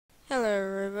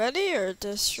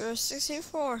here,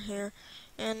 Distro64 here,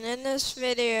 and in this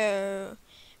video,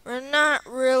 we're not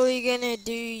really gonna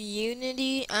do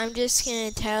Unity. I'm just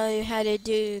gonna tell you how to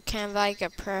do kind of like a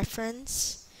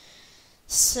preference.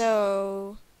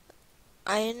 So,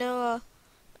 I know,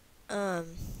 I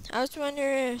was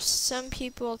wondering if some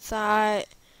people thought,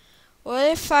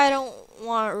 what if I don't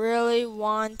really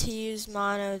want to use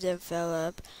mono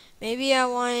develop? Maybe I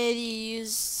wanted to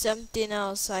use something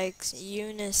else like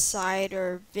UniSciTE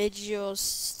or Visual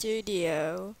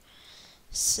Studio.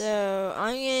 So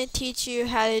I'm going to teach you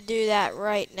how to do that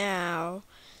right now.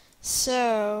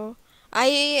 So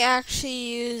I actually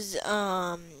use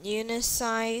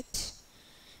UniSciTE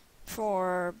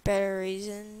for better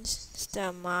reasons instead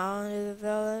of mono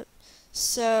develop.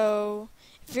 So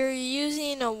if you're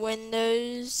using a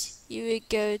Windows, you would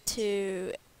go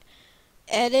to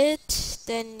Edit,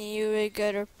 then you would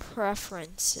go to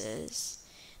Preferences.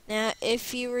 Now,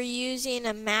 if you were using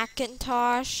a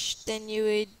Macintosh, then you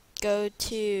would go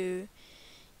to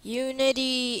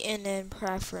Unity and then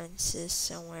Preferences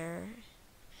somewhere.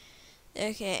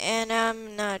 Okay, and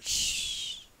I'm not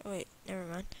wait, never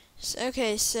mind.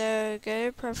 Okay, so go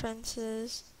to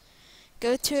Preferences,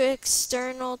 go to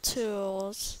External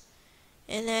Tools,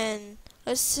 and then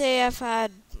let's say if I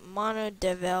had mono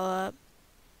develop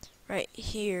right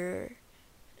here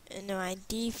in my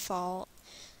default.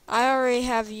 I already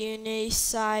have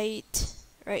UniSciTE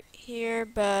right here,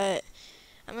 but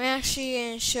I'm actually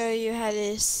going to show you how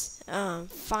to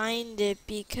find it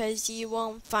because you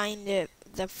won't find it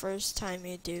the first time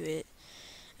you do it.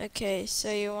 Okay, so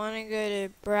you want to go to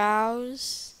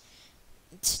Browse.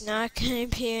 It's not going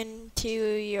to be into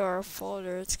your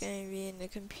folder, it's going to be in the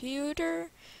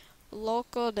computer,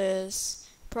 local disk,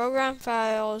 program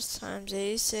files times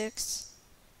 86.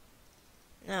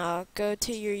 Now go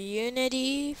to your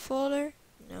Unity folder.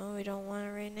 No, we don't want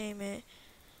to rename it.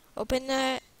 Open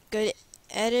that, go to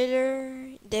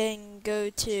editor, then go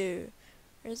to,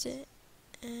 where is it?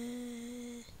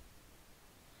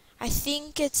 I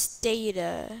think it's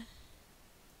data.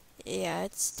 Yeah,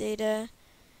 it's data.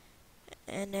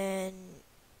 And then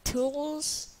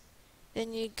tools,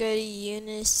 then you go to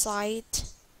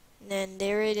UniSciTE, and then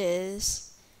there it is.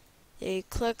 You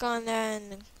click on that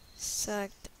and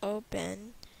select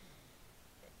open,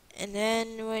 and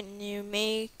then when you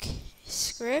make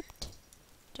script,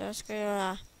 just go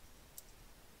to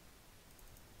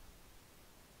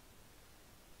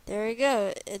there we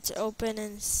go, it's open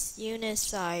in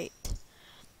UniSciTE.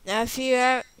 Now if you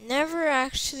have never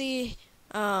actually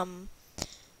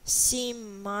see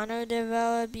mono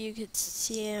develop, you could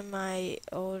see in my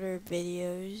older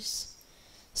videos.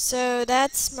 So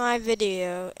that's my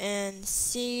video, and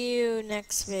see you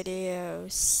next video.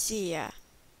 See ya.